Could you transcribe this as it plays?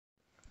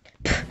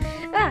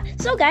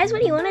So guys,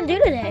 what do you want to do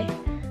today?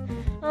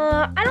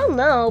 I don't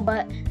know,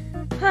 but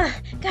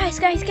guys.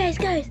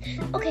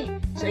 Okay,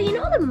 so you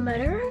know the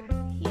murderer?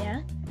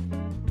 Yeah.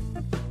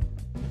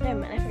 Never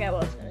mind, I forgot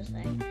what I was gonna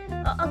say.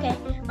 Okay.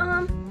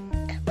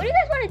 What do you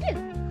guys want to do?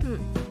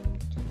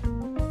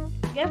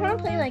 You guys want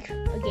to play like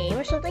a game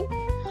or something?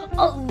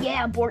 Oh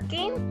yeah, board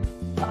game.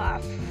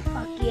 Fuck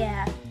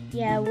yeah.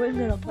 Yeah, we're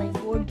gonna play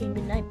board game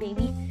tonight,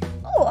 baby.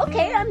 Oh,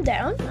 okay, I'm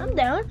down.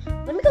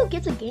 Let me go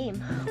get the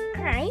game.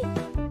 Alright.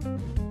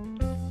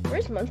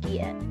 Where's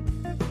Monkey at?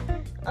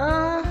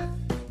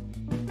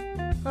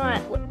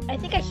 Alright, I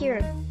think I hear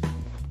him.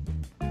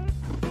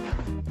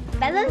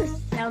 That doesn't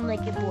sound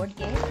like a board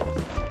game.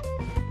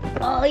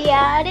 Oh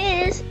yeah, it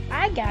is.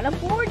 I got a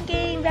board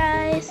game,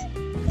 guys.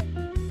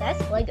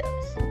 That's Legos.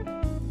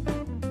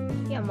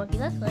 Yeah, Monkey,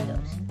 that's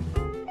Legos.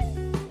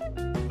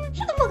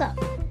 Shut the fuck up.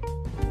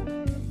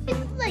 It's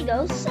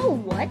Legos, so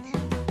what?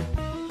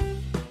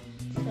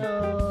 So,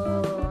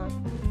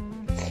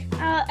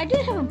 I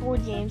did have a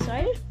board game, so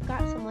I just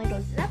got some Legos.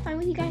 Is that fine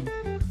with you guys?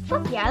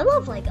 Fuck yeah, I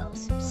love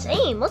Legos.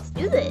 Same, let's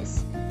do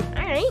this.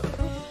 Alright,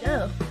 let's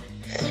go.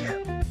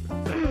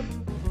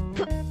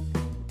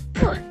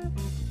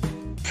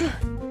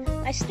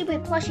 My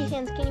stupid plushy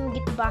hands can't even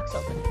get the box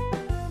open.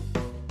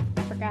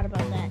 I forgot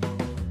about that.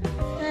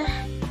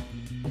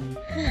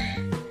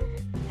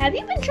 Have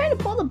you been trying to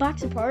pull the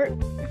box apart,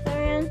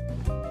 Florian?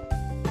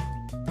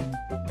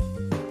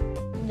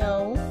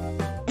 No.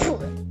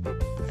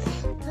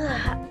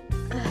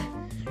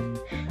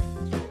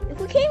 If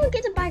we can't even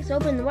get the box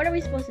open, what are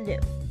we supposed to do?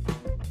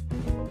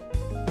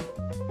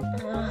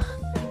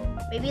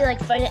 Maybe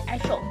like find an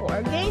actual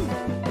board game?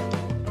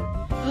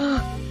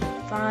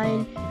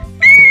 Fine.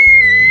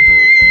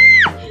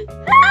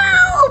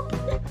 Help!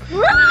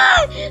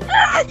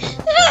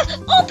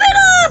 Open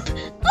up!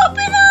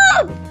 Open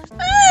up!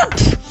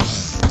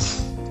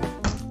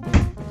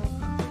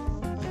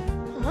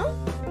 Huh?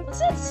 What's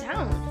that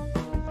sound?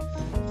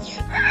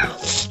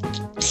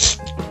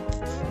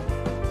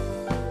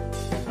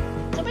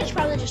 Somebody's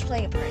probably just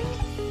playing a prank.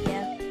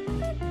 Yeah.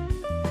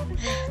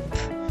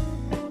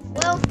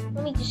 Well,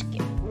 let me just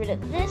get rid of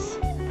this.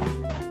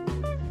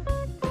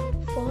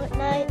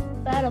 Fortnite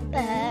Battle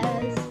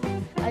Pass.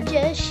 I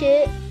just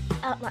shit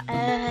out my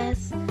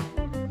ass.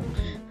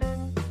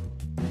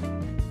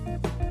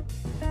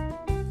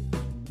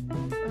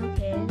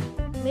 Okay.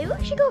 Maybe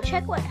we should go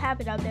check what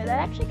happened out there. That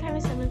actually kind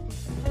of sounded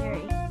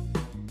scary.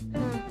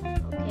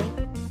 Okay.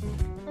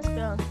 Let's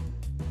go.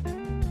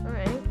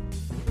 Alright.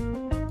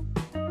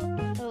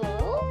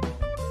 Hello?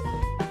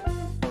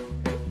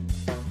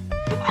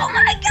 Oh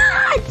my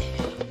god!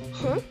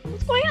 Huh?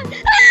 What's going on?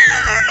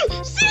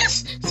 Ah!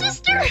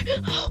 Sister!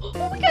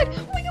 Oh my god!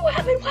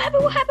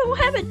 What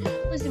happened?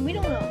 Listen, we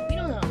don't know.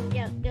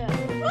 Yeah.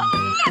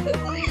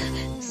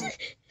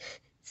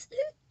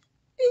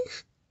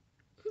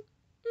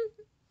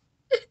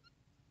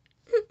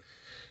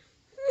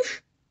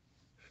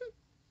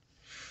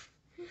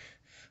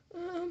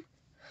 Ah!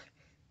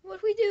 What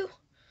do we do?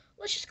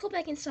 Let's just go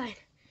back inside.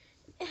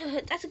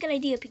 That's a good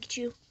idea,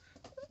 Pikachu.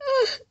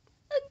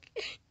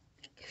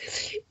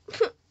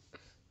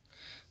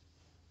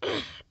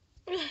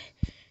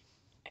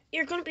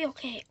 You're gonna be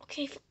okay.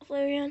 Okay,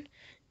 Florian.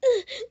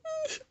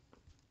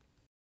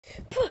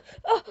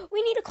 Oh,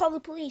 we need to call the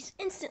police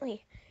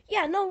instantly.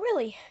 Yeah, no,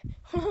 really.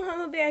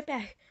 I'll be right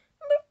back.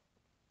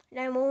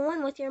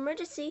 911, what's your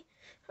emergency?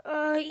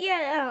 There's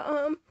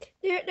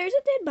a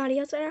dead body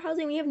outside our house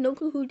and we have no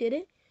clue who did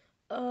it.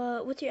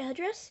 What's your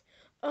address?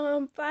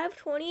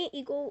 520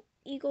 Eagle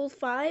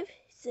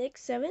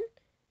 567.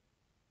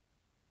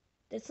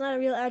 That's not a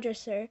real address,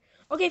 sir.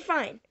 Okay,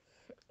 fine.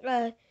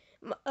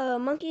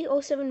 Monkey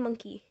 07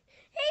 Monkey.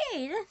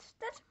 Hey,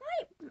 that's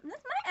my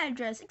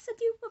address,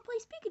 except you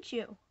replaced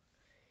Pikachu.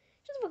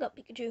 Shut the fuck up,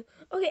 Pikachu.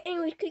 Okay,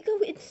 anyway, could you go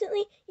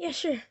instantly? Yeah,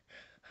 sure.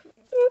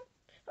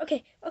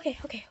 Okay.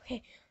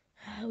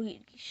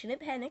 We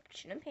shouldn't panic.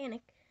 They're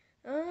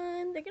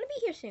gonna be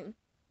here soon.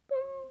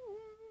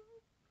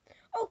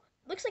 Oh,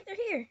 looks like they're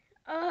here.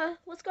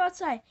 Let's go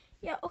outside.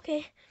 Yeah,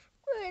 okay.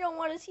 I don't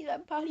want to see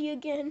that body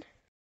again.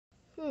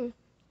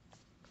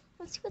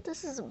 Let's see what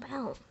this is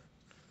about.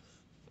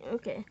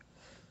 Okay.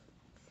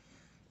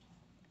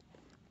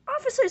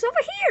 Officers,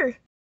 over here!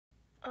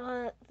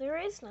 There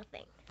is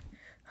nothing.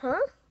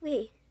 Huh?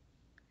 Wait.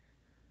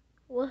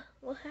 What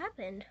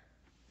happened?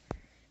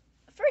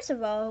 First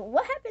of all,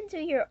 what happened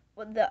to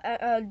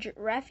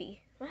Raffy?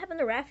 What happened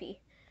to Raffy?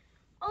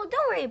 Oh,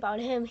 don't worry about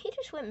him. He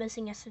just went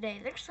missing yesterday.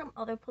 There's some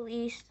other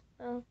police.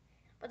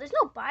 But there's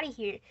no body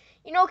here.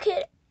 You know,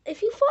 kid,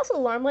 if you false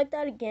alarm like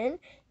that again,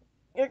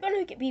 you're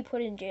gonna be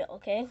put in jail,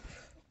 okay?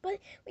 But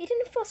we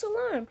didn't false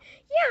alarm.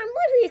 Yeah, I'm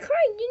literally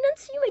crying. You not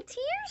see my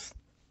tears?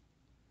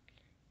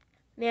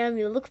 Ma'am,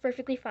 you look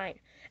perfectly fine.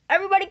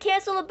 Everybody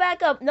cancel the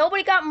backup.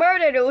 Nobody got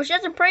murdered. It was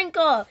just a prank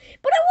call.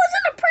 But it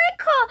wasn't a prank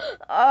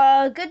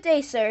call. Good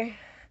day, sir.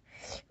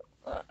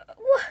 What?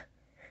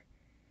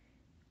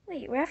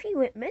 Wait, Raffy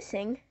went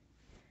missing?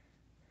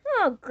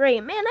 Oh,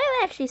 great. Man,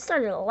 I actually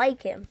started to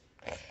like him.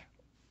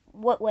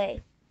 What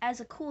way?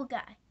 As a cool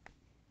guy.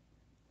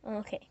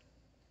 Okay.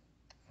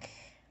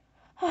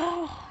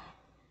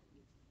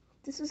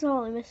 This is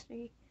all a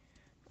mystery.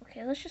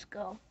 Okay, let's just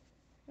go.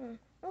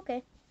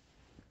 Okay.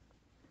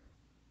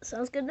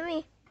 Sounds good to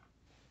me.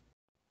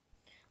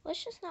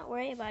 Let's just not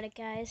worry about it,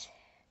 guys.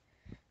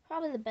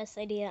 Probably the best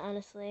idea,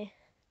 honestly.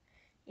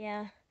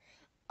 Yeah.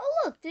 Oh,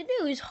 look, the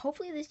news.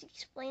 Hopefully this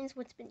explains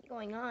what's been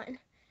going on.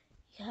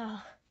 Yeah.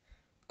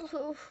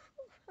 Oh,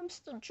 I'm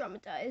still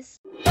traumatized.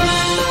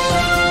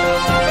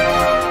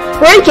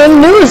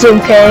 Breaking news,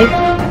 okay?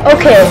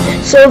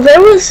 Okay, so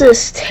there was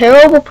this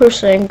terrible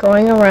person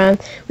going around.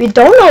 We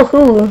don't know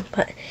who,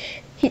 but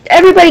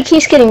everybody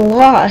keeps getting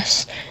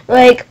lost.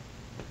 Like,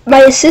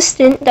 my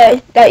assistant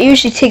that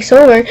usually takes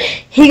over,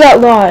 he got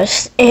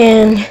lost,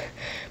 and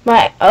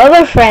my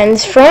other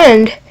friend's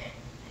friend's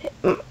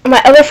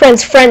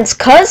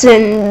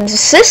cousin's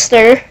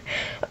sister,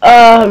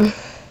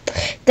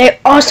 they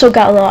also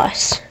got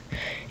lost.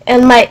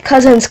 And my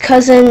cousin's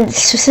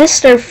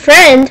sister's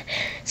friend,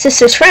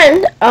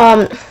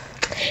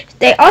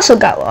 they also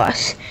got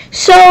lost.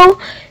 So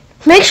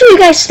make sure you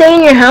guys stay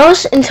in your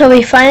house until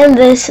we find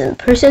this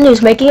person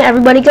who's making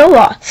everybody go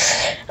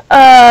lost.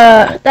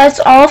 That's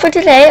all for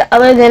today,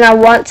 other than I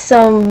want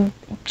some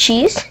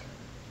cheese.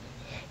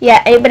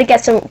 Yeah, anybody got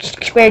some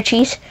spare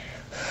cheese?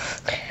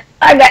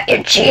 I got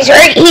your cheese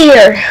right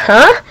here,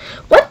 huh?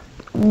 What?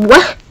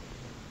 What?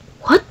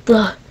 What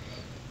the?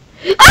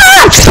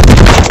 Ah!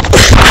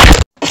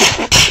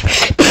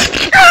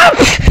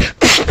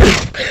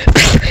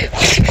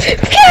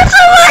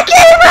 Cancel my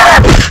game!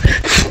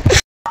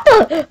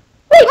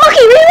 Wait,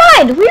 Monkey,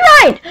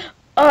 rewind!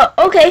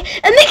 Okay,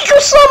 and make it go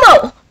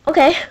slow-mo!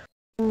 Okay.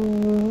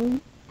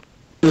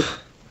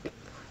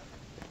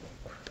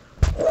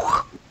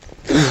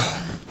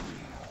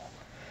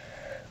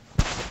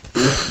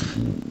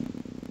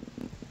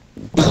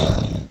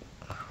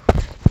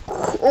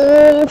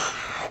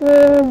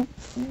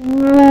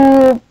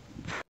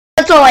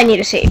 That's all I need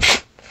to say.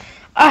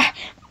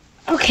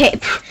 Okay.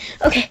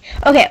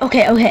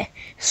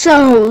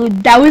 So,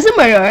 that was a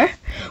murderer.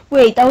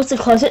 Wait, that was the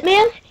closet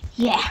man?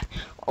 Yeah.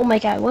 Oh my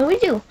god, what do we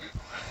do?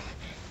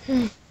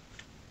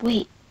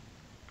 Wait.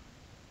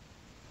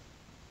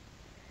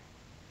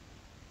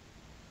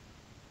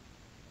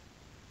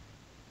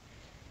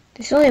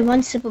 There's only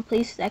one simple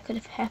place that could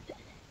have happened.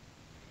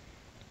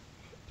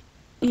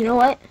 You know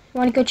what?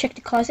 Want to go check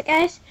the closet,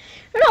 guys?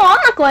 No,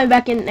 I'm not going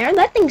back in there.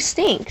 That thing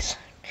stinks.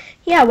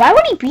 Yeah, why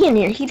would he be in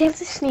here? He'd have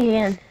to sneak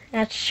in.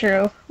 That's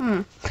true.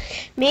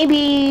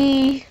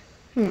 Maybe...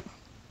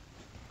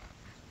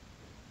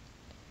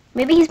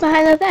 Maybe he's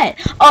behind the bed.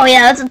 Oh,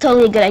 yeah, that's a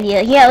totally good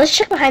idea. Yeah, let's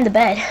check behind the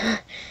bed.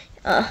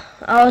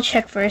 I'll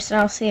check first and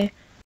I'll see.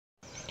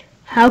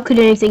 How could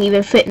anything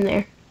even fit in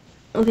there?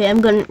 Okay, I'm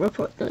gonna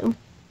report them.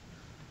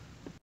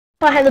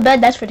 Behind the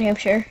bed, that's for damn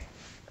sure.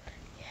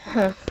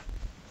 Huh.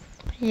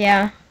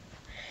 Yeah.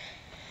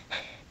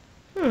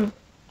 Y'all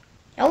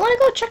wanna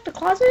go check the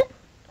closet?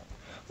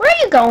 Where are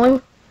you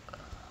going?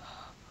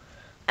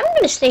 I'm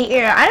gonna stay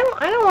here. I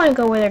don't wanna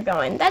go where they're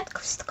going. That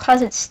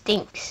closet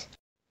stinks.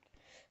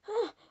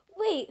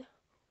 Wait,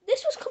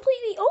 this was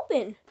completely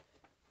open.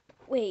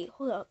 Wait,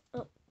 hold up.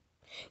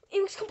 It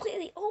was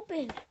completely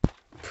open.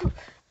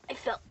 I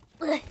felt.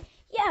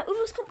 Yeah, it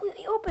was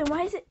completely open.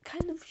 Why is it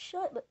kind of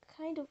shut but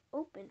kind of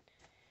open?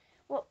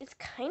 Well, it's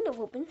kind of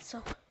open,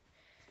 so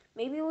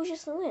maybe it was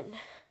just the wind.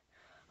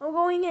 I'm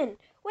going in.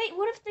 Wait,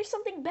 what if there's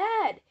something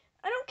bad?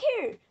 I don't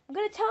care. I'm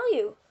gonna tell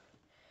you.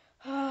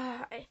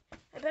 I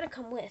better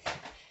come with.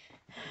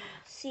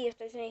 See if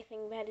there's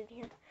anything bad in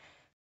here.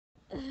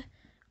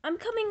 I'm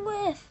coming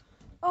with.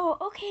 Oh,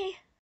 okay.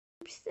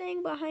 I'm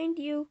staying behind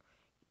you.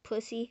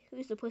 Pussy.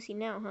 Who's the pussy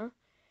now, huh?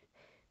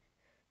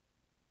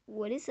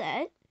 What is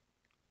that?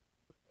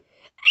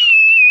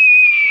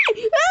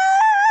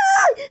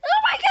 Ah!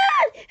 Oh my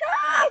god!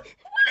 Ah!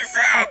 What is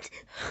that?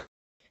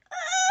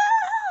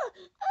 Ah!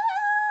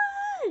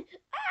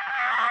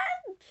 Ah!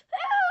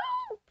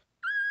 Help!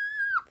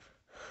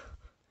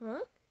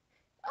 Huh?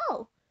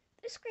 Oh,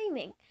 they're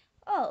screaming.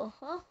 Oh,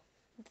 well,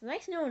 it's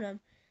nice knowing them.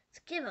 Let's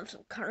give them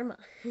some karma.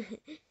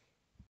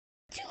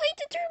 Too late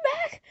to turn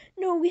back.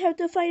 No, we have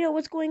to find out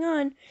what's going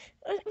on.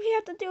 We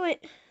have to do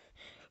it.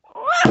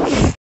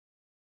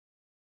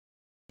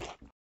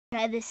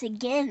 Try this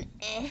again.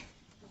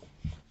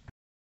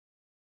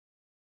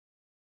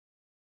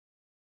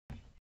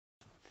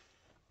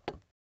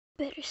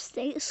 Better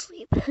stay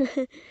asleep.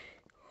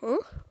 Huh?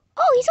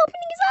 Oh, he's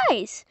opening his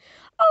eyes.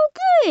 Oh,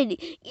 good.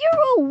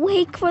 You're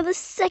awake for the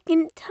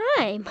second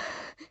time.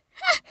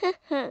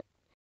 Huh?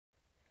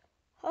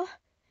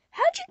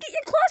 How'd you get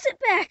your closet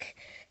back?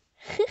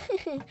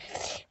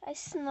 I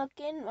snuck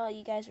in while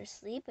you guys were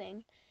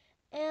sleeping,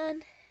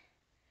 and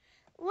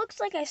looks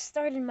like I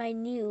started my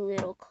new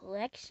little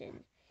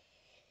collection.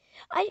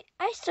 I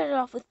started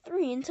off with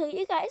 3 until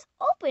you guys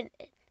opened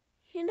it.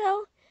 You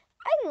know,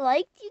 I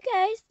liked you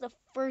guys the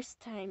first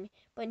time,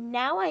 but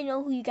now I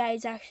know who you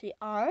guys actually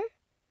are.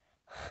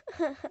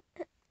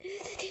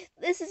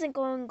 This isn't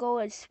going to go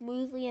as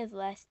smoothly as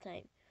last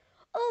time.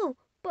 Oh,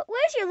 but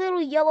where's your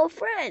little yellow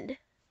friend?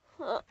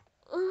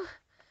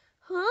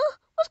 Huh?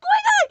 What's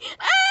going on?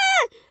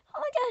 Ah! Oh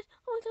my god!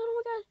 Oh my god! Oh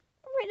my god!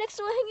 I'm right next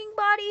to a hanging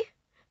body.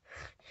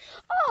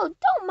 Oh,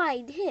 don't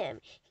mind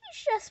him.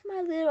 He's just my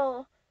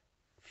little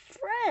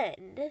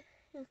friend.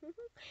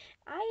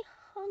 I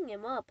hung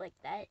him up like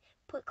that,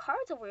 put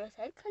cards over his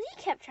head because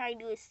he kept trying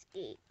to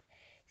escape.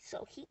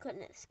 So he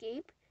couldn't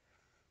escape.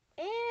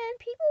 And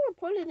people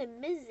reported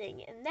him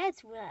missing, and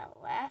that's when I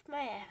laughed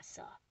my ass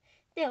off.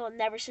 They will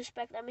never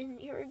suspect I'm in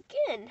here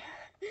again.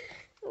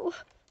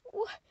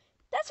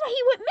 That's why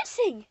he went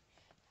missing.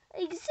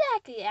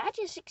 Exactly, I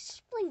just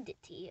explained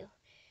it to you.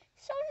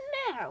 So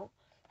now,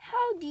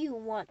 how do you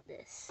want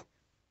this?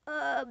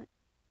 I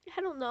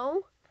don't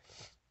know.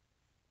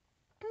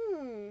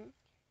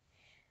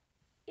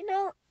 You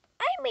know,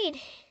 I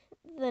made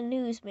the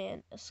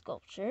newsman a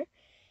sculpture.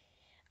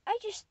 I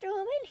just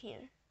threw him in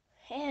here,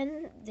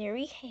 and there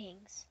he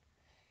hangs.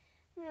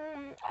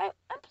 I'm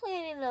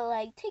planning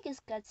to take his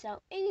guts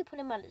out, maybe put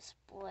him on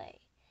display,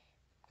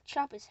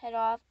 chop his head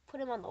off,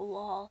 put him on the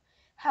wall.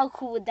 How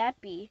cool would that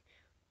be?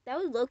 That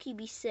would low-key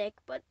be sick,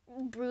 but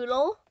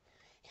brutal.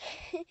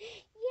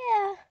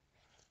 Yeah,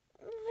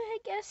 I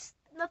guess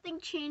nothing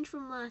changed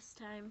from last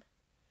time.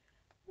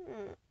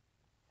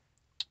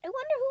 I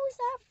wonder who was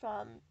that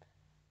from?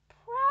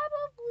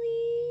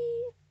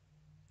 Probably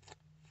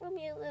from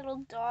your little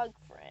dog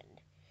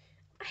friend.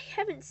 I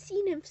haven't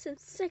seen him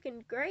since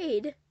 2nd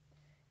grade.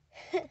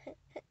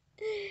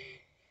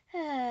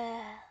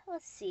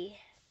 Let's see.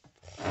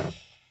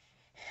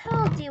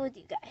 I'll deal with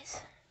you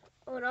guys.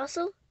 Oh, and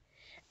also,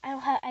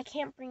 I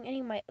can't bring any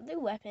of my other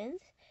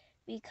weapons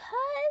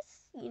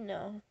because,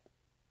 no,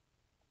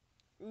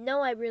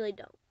 I really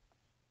don't.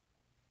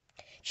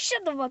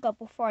 Shut the fuck up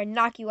before I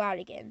knock you out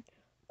again.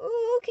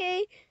 Ooh,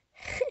 okay.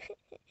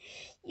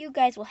 You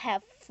guys will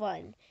have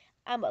fun.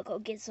 I'm gonna go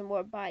get some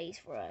more bodies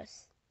for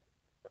us.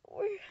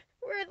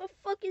 Where the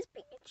fuck is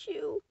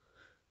Pikachu?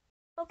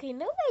 Okay,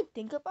 now that I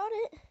think about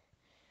it,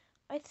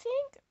 I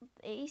think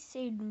they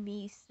saved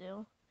me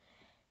still.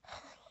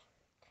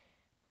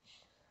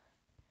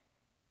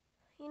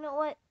 You know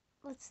what?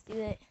 Let's do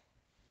it.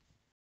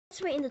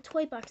 Let's wait in the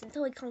toy box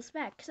until he comes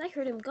back, because I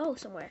heard him go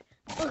somewhere.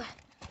 Ugh,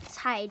 let's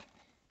hide.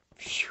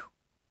 Phew.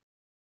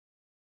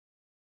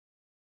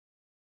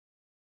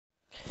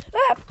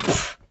 Ah!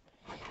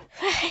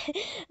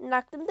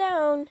 Knocked him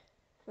down.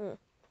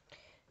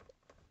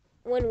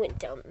 One went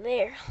down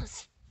there.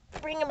 Let's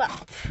bring him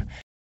up.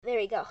 There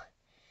we go.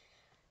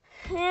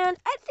 And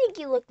I think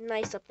you look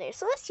nice up there,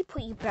 so let's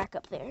put you back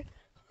up there.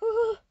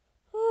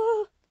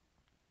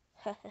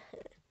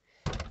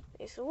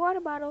 There's a water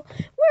bottle.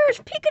 Where's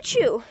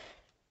Pikachu?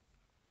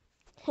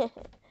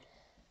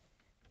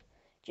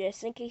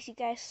 Just in case you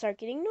guys start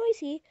getting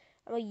noisy,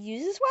 I'm gonna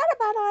use this water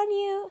bottle on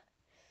you.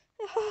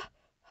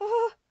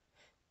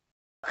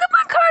 Come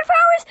on, card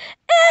powers,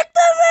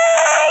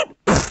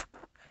 activate!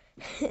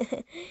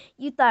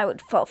 You thought I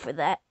would fall for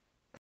that.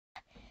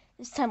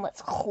 This time,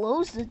 let's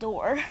close the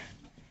door.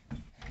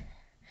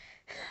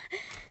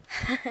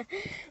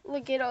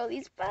 Look at all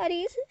these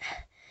bodies.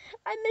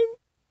 I'm in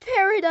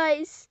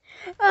paradise.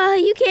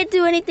 You can't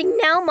do anything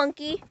now,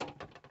 monkey.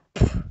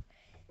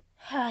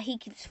 He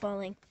keeps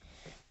falling.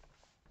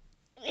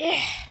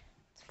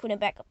 Let's put him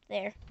back up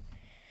there.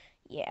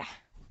 Yeah.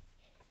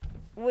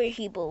 Where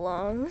he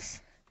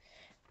belongs.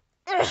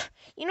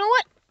 You know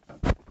what?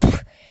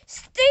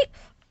 Stay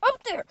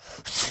up there.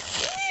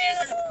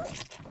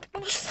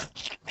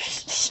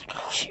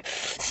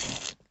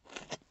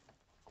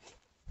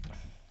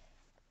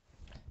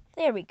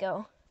 There we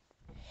go.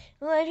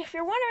 Well, if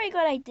you're wondering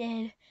what I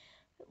did,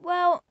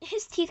 well,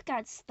 his teeth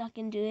got stuck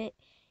into it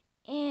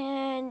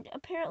and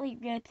apparently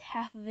ripped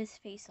half of his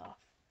face off.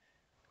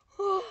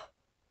 Oh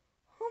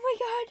my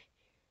god.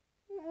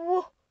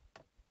 Whoa.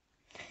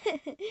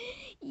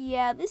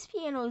 Yeah, this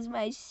piano is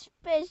my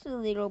special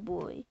little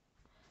boy.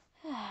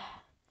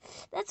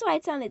 That's why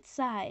it's on its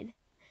side.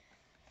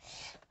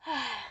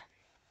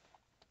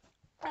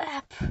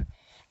 I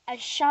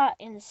shot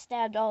and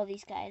stabbed all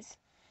these guys.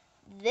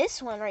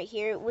 This one right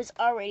here was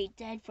already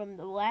dead from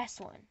the last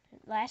time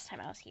I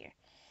was here.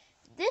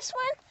 This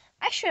one,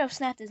 I should have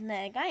snapped his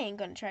neck. I ain't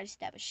gonna try to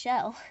stab a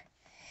shell.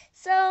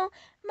 So,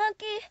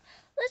 monkey,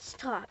 let's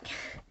talk.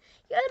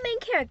 You're the main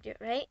character,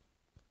 right?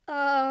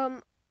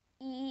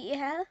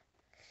 Yeah.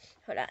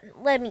 Hold on,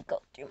 let me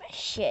go through my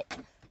shit.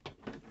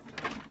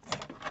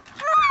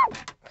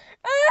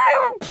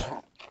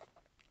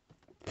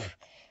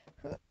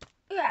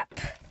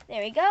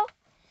 There we go.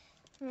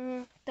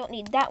 Don't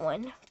need that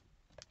one.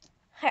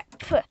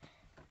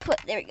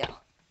 There we go.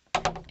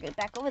 Get it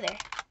back over there.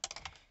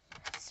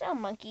 So,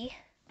 monkey.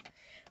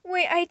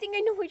 Wait, I think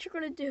I know what you're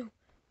gonna do.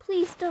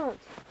 Please don't.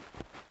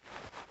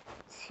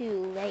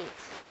 Too late.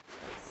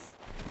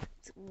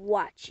 Let's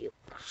watch you.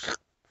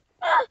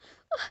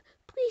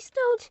 Please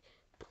don't.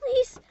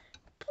 Please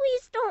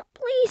don't.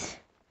 Please.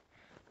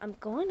 I'm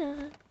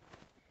gonna.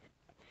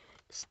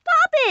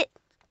 Stop it!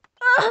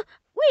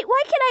 Wait,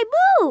 why can't I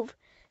move?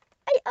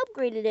 I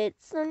upgraded it,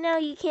 so now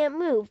you can't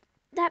move.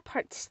 that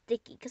part's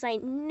sticky because I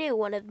knew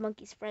one of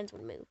Monkey's friends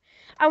would move.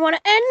 I want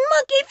to end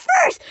Monkey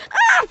first!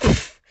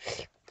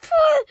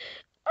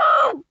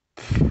 Oh!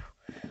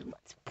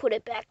 Let's put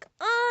it back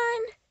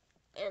on,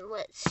 and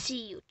let's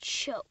see you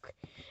choke.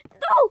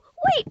 No!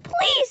 Wait,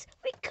 please!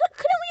 Wait,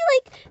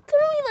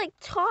 couldn't we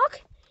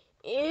talk?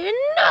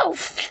 No!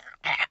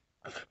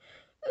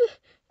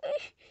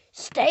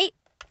 Stay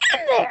in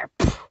there!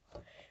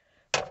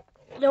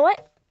 You know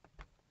what?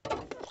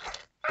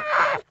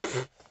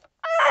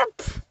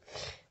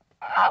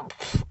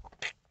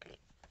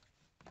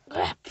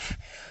 Let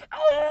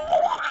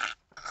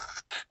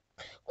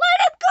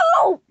it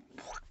go!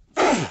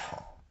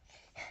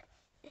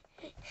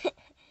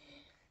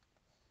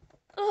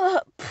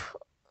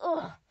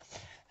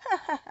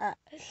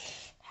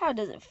 How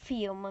does it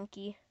feel,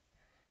 Monkey?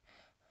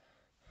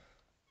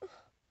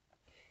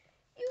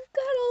 You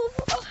got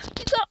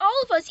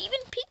all of us, even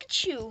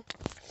Pikachu.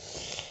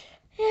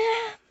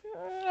 Yeah,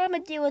 I'm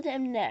gonna deal with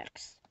him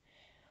next.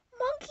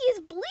 Monkey is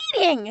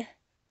bleeding.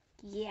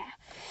 Yeah,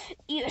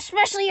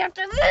 especially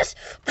after this.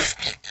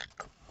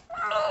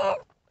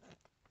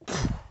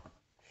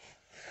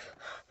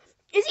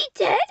 Is he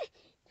dead?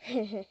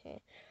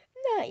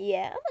 Not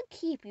yet. I'm gonna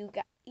keep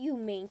you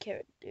main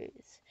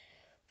characters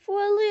for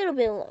a little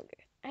bit longer.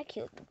 I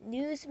killed the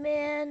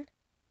newsman,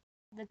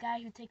 the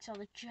guy who takes all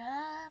the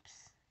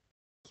jobs,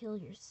 kill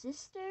your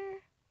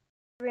sister,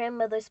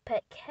 grandmother's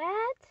pet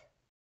cat,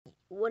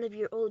 one of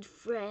your old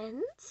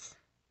friends.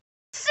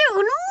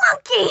 Soon,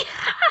 Monkey!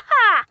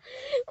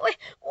 Wait,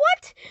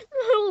 what?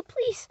 No,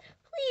 please.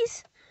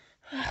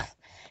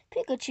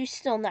 Pikachu's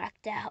still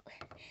knocked out.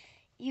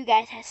 You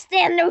guys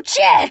stand no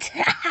chance.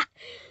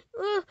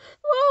 Couldn't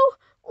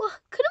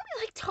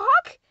we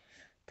talk?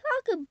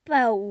 Talk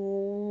about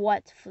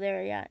what,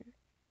 Flareon?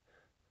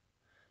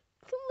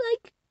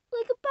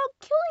 Like about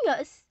killing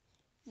us?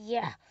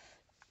 Yeah.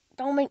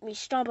 Don't make me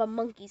stomp a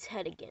Monkey's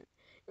head again.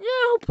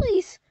 No,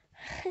 please.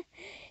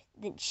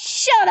 Then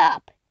shut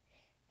up.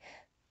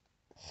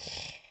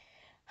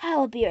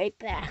 I'll be right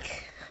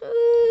back.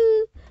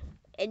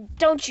 And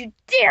don't you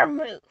dare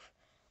move.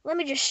 Let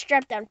me just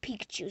strap down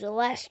Pikachu, the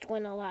last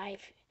one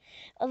alive.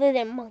 Other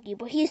than Monkey,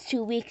 but he's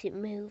too weak to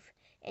move.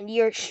 And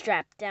you're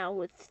strapped down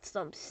with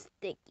some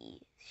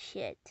sticky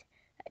shit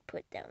I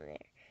put down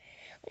there.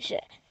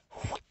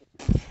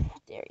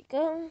 There we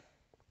go.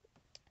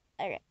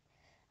 Alright.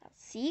 I'll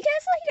see you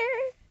guys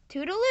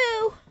later.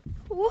 Toodaloo.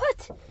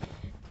 What?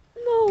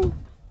 No,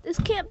 this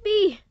can't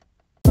be.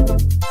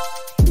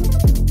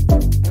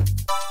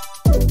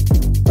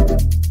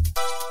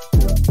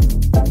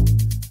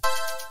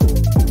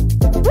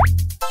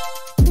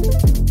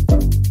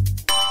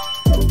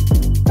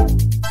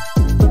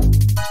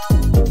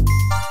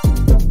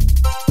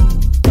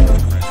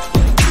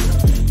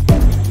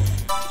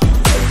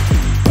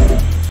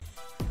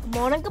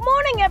 Good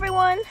morning,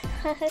 everyone.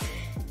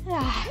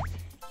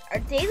 Our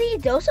daily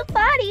dose of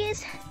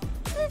bodies.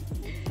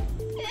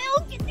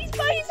 Get these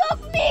bodies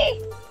off of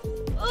me!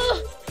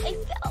 I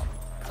fell.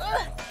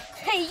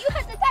 Hey, you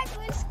had the time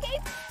to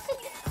escape and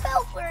you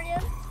fell for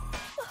him.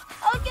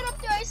 I'll get up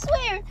there, I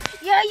swear.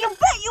 Yeah, you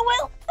bet you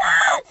will.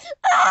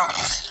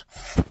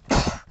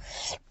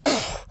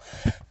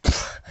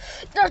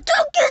 No,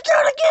 don't get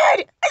down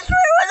again! I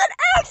swear it was an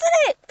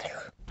accident!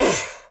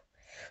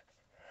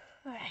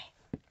 Alright.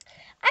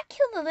 I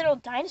killed the little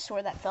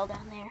dinosaur that fell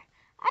down there.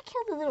 I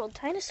killed the little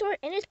dinosaur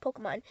and his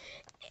Pokemon.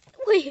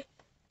 Wait,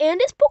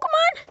 and his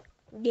Pokemon?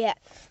 Yeah,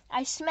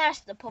 I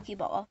smashed the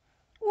Pokeball.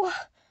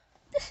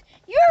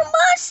 You're a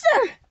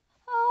monster!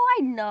 Oh,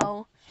 I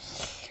know.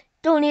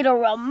 Don't need to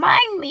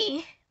remind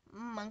me,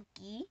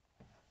 monkey.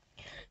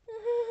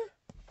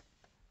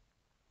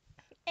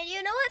 And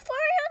you know what,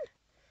 Florian?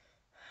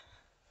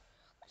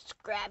 Let's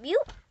grab you.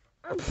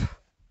 And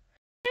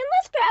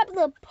let's grab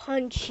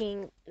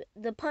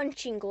the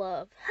punching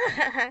glove.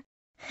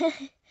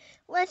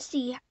 Let's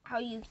see how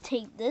you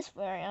take this,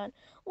 Florian.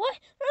 What?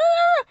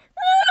 No!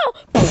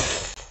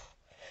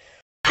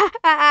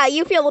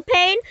 You feel the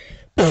pain?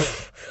 It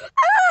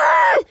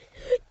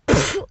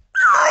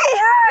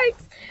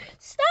hurts!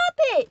 Stop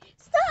it!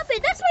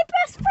 That's my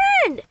best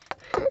friend!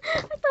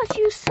 I thought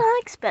you were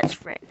Sonic's best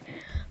friend.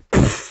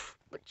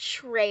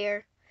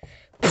 Betrayer.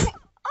 It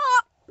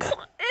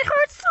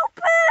hurts so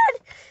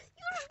bad!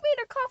 You just made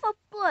her cough up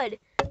blood.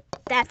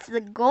 That's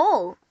the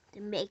goal,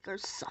 to make her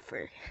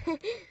suffer.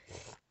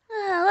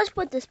 Let's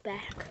put this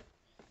back.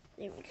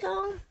 There we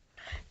go.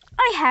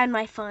 I had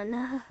my fun.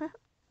 And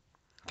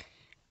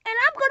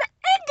I'm gonna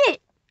end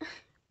it!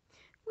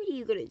 What are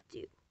you gonna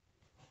do?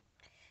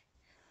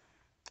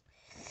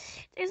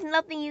 There's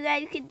nothing you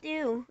guys can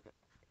do.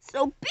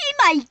 So be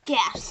my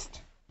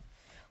guest!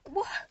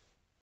 What?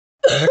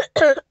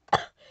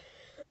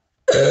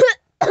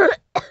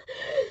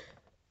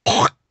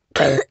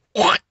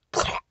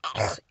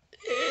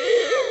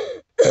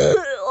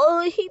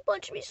 Oh, he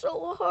punched me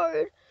so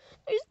hard.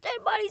 There's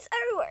dead bodies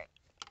everywhere.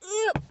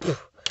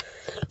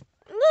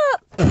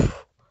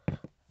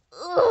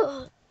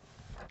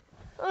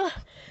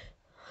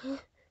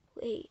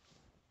 Wait.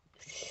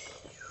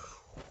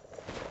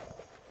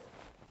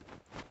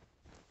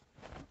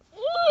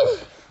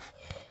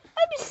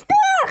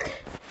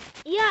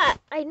 Yeah,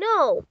 I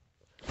know.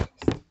 You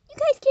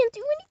guys can't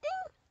do anything?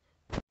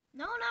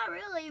 No, not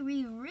really.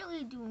 We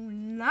really do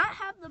not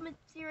have the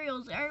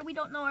materials, or we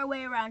don't know our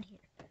way around here.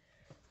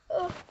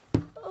 Could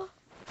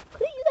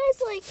you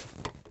guys, like,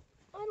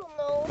 I don't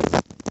know,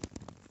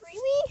 free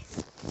me?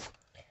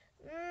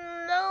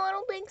 No, I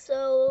don't think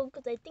so,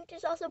 because I think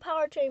there's also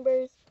power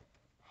chambers.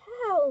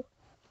 How?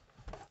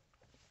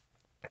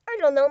 I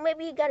don't know,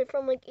 maybe you got it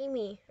from, like,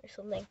 Amy or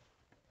something.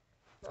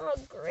 Oh,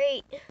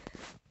 great.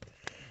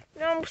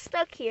 Now I'm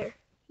stuck here.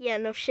 Yeah,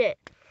 no shit.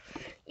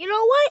 You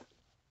know what?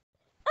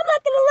 I'm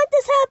not gonna let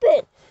this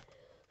happen.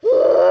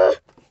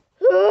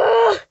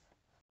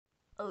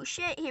 Oh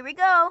shit, here we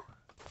go.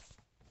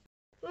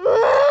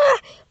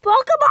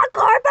 Pokemon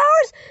car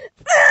powers!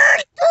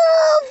 Activate!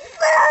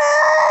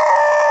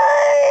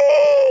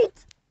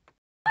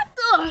 What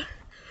the?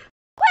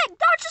 Wait,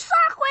 dodge the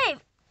shockwave!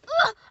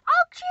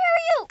 I'll cheer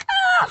you!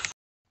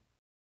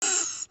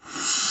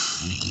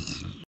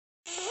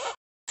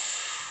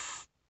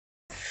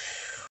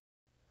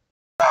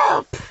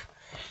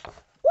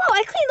 Wow,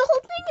 I cleaned the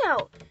whole thing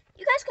out.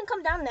 You guys can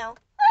come down now.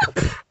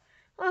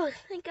 Oh,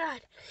 thank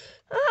God.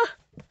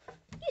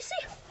 You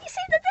saved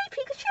the day,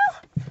 Pikachu.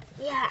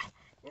 Yeah.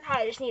 Now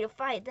I just need to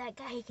fight that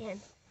guy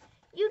again.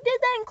 You did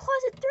that in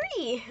Closet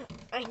 3.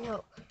 I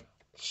know.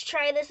 Let's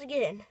try this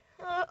again.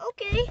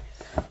 Okay.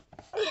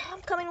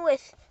 I'm coming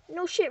with.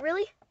 No shit,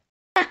 really?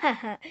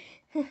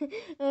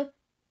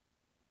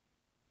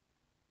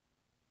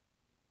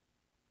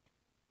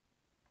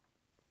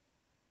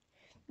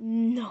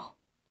 No.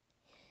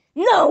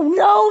 No,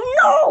 no,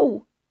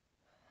 no!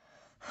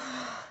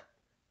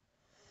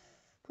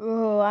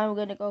 Oh, I'm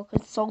gonna go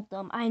consult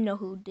them. I know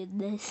who did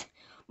this.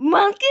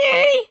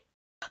 Monkey!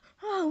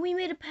 Oh, we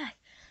made it back.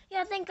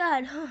 Yeah, thank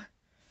God.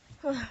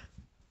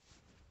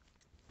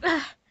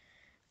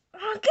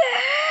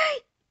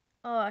 Okay!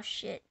 Oh,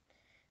 shit.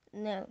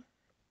 No.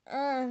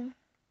 I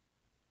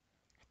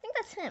think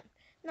that's him.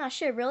 Not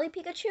sure. Really,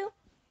 Pikachu?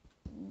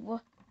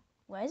 What?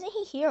 Why isn't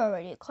he here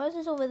already? The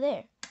closet's over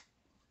there.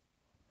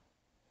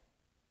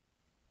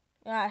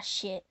 Ah,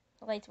 shit.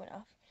 The lights went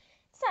off.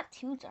 It's not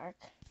too dark.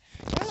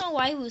 I don't know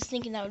why he was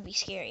thinking that would be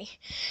scary.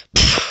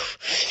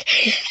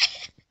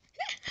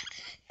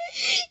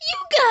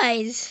 You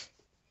guys!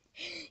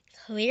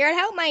 Cleared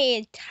out my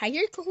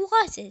entire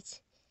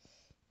closet.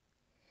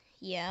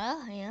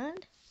 Yeah,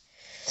 and?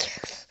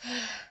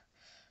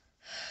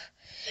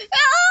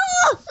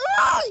 Oh!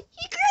 Oh!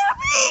 He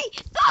grabbed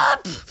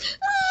me!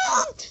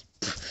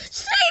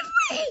 Save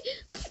me!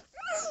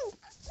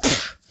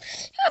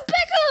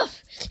 Back off!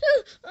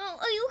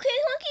 Are you okay,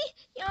 Monkey?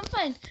 Yeah, I'm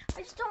fine. I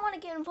just don't want to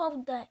get involved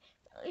with that.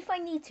 If I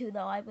need to,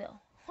 though, I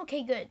will.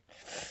 Okay, good.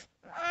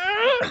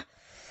 I'm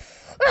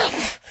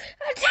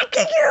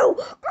attacking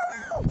you!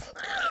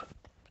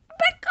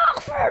 Back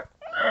off her!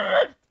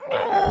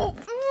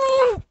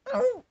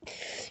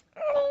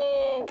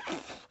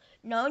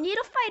 No need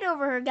to fight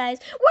over her, guys.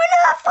 We're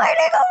not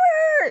fighting over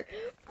her!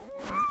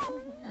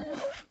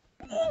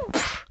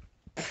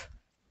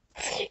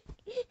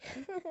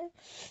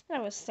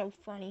 That was so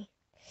funny.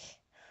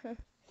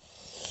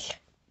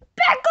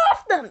 Back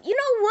off them! You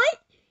know what?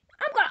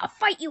 I'm gonna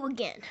fight you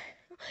again.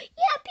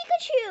 Yeah,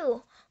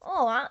 Pikachu!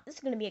 Oh, this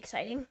is gonna be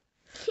exciting.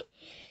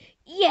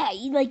 Yeah,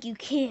 you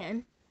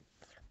can.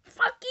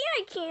 Fuck yeah,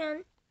 I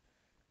can.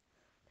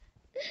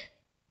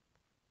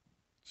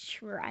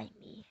 Try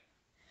me.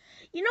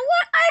 You know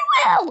what? I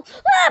will!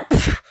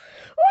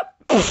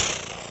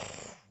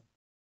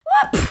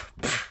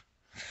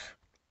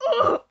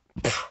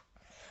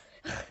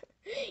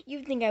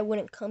 You think I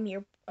wouldn't come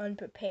here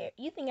unprepared?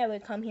 You think I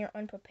would come here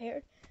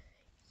unprepared?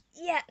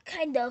 Yeah,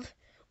 kind of.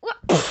 Back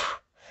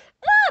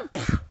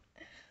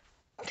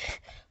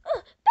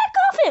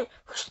off him!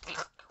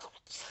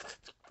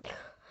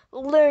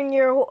 Learn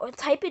your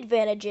type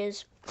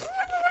advantages.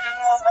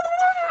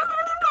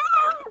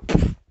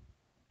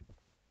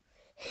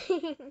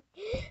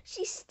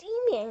 She's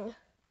steaming.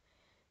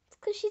 It's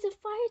because she's a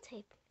fire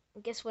type.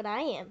 And guess what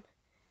I am?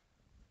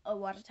 A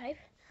water type?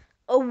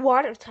 A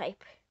water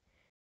type.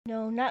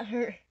 No, not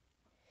her.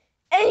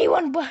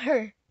 Anyone but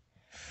her.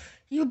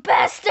 You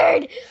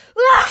bastard!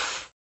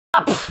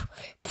 I'm gonna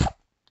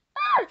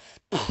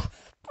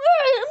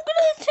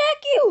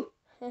attack you!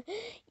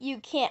 You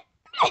can't.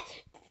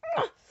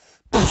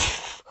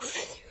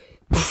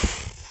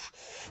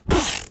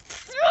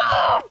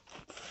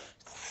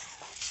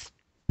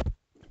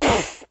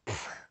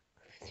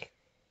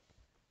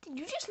 Did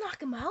you just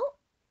knock him out?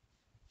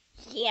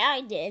 Yeah,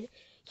 I did.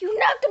 You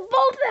knocked them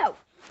both out!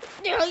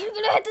 Now you're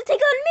gonna have to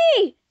take on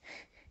me!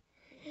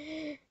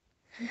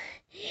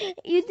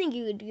 You think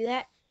you could do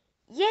that?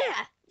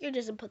 Yeah, you're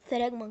just a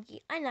pathetic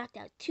monkey. I knocked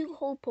out 2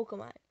 whole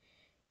Pokemon.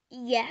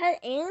 Yeah,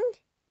 and?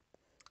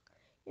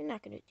 You're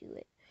not gonna do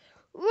it.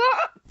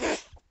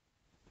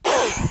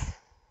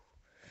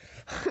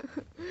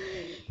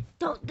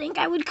 Don't think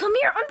I would come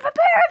here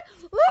unprepared!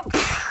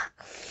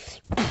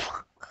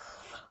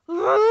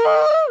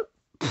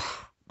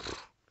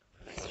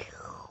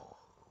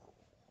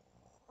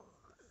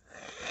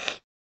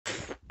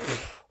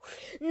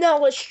 Now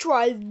let's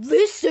try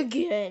this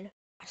again.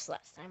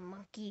 Last time,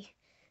 monkey.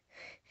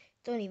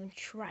 Don't even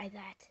try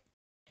that.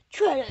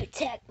 Try to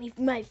attack me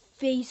from my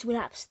face when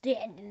I'm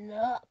standing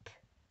up.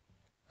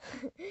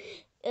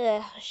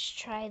 Let's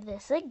try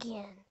this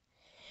again.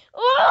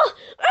 Oh!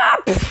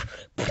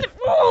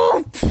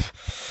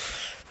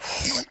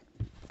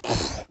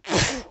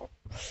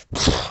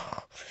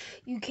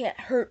 You can't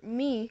hurt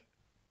me.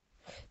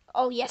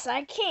 Oh, yes,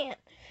 I can.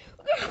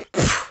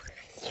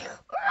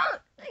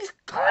 He's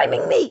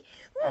climbing me.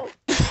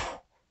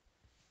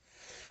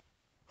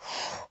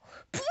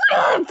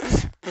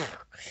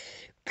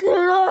 Get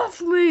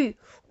off me.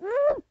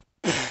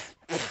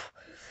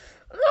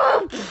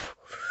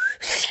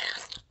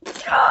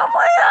 Oh,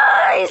 my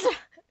eyes.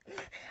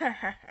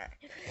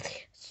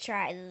 Let's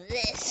try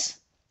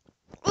this.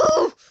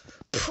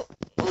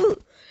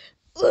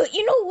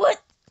 You know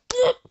what?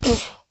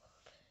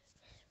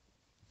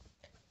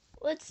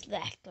 What's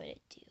that gonna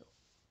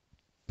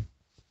do?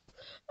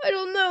 I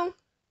don't know.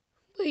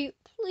 Wait,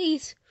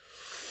 please.